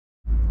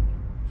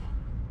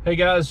Hey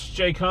guys,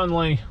 Jake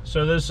Hundley.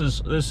 So this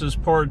is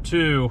part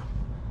two.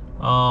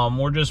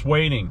 We're just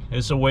waiting.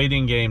 It's a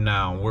waiting game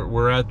now.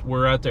 We're at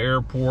the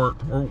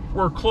airport.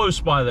 We're close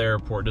by the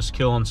airport, just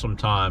killing some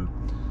time.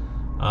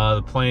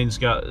 The plane's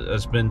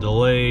has been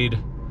delayed.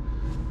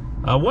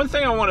 One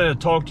thing I wanted to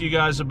talk to you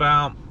guys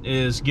about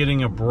is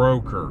getting a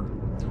broker.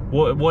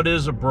 What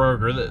is a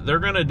broker? They're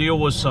going to deal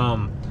with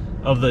some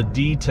of the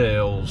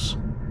details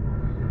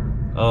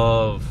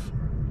of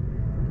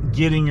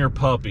getting your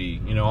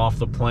puppy, off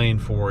the plane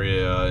for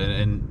you,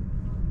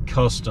 and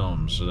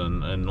customs,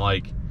 and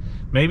like,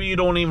 maybe you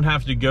don't even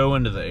have to go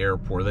into the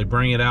airport. They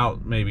bring it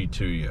out maybe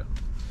to you.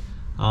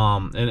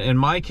 And in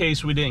my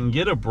case, we didn't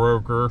get a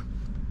broker.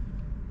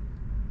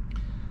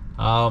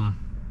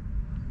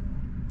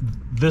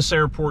 This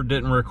airport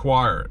didn't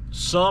require it.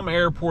 Some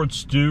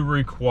airports do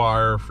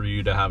require for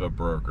you to have a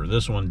broker.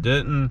 This one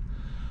didn't.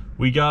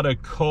 We got a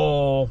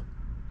call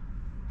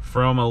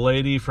from a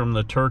lady from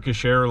the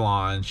Turkish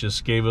Airlines,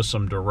 just gave us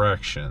some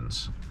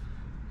directions,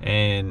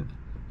 and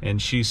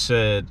she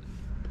said,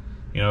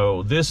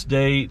 this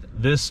date,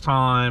 this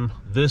time,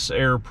 this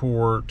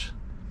airport,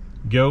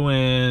 go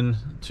in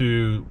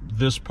to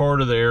this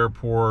part of the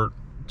airport,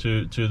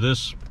 to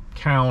this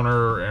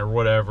counter or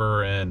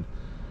whatever, and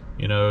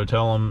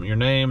tell them your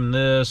name and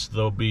this,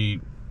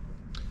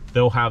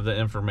 they'll have the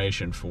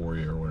information for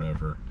you or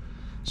whatever.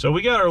 So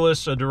we got our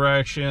list of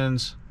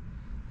directions.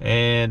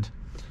 And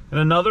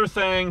another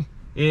thing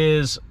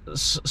is,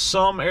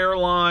 some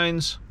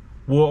airlines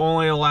will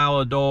only allow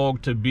a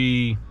dog to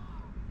be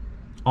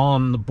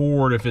on the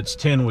board if it's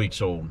 10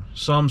 weeks old.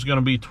 Some's going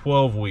to be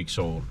 12 weeks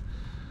old.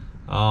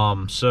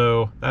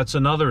 So that's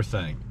another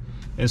thing.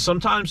 And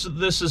sometimes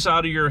this is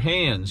out of your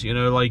hands,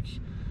 like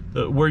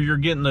where you're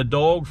getting the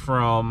dog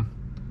from,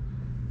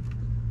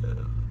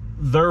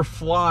 their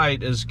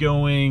flight is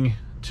going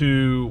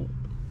to,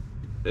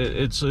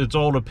 it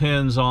all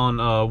depends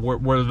on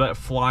where that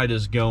flight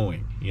is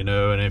going,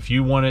 and if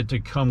you want it to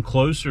come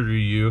closer to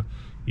you,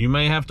 you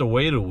may have to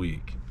wait a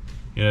week,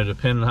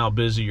 depending on how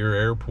busy your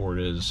airport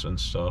is and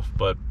stuff.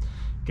 But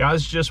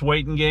guys, just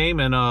waiting game,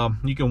 and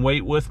you can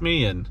wait with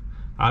me, and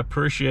I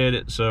appreciate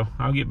it. So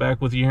I'll get back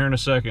with you here in a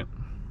second.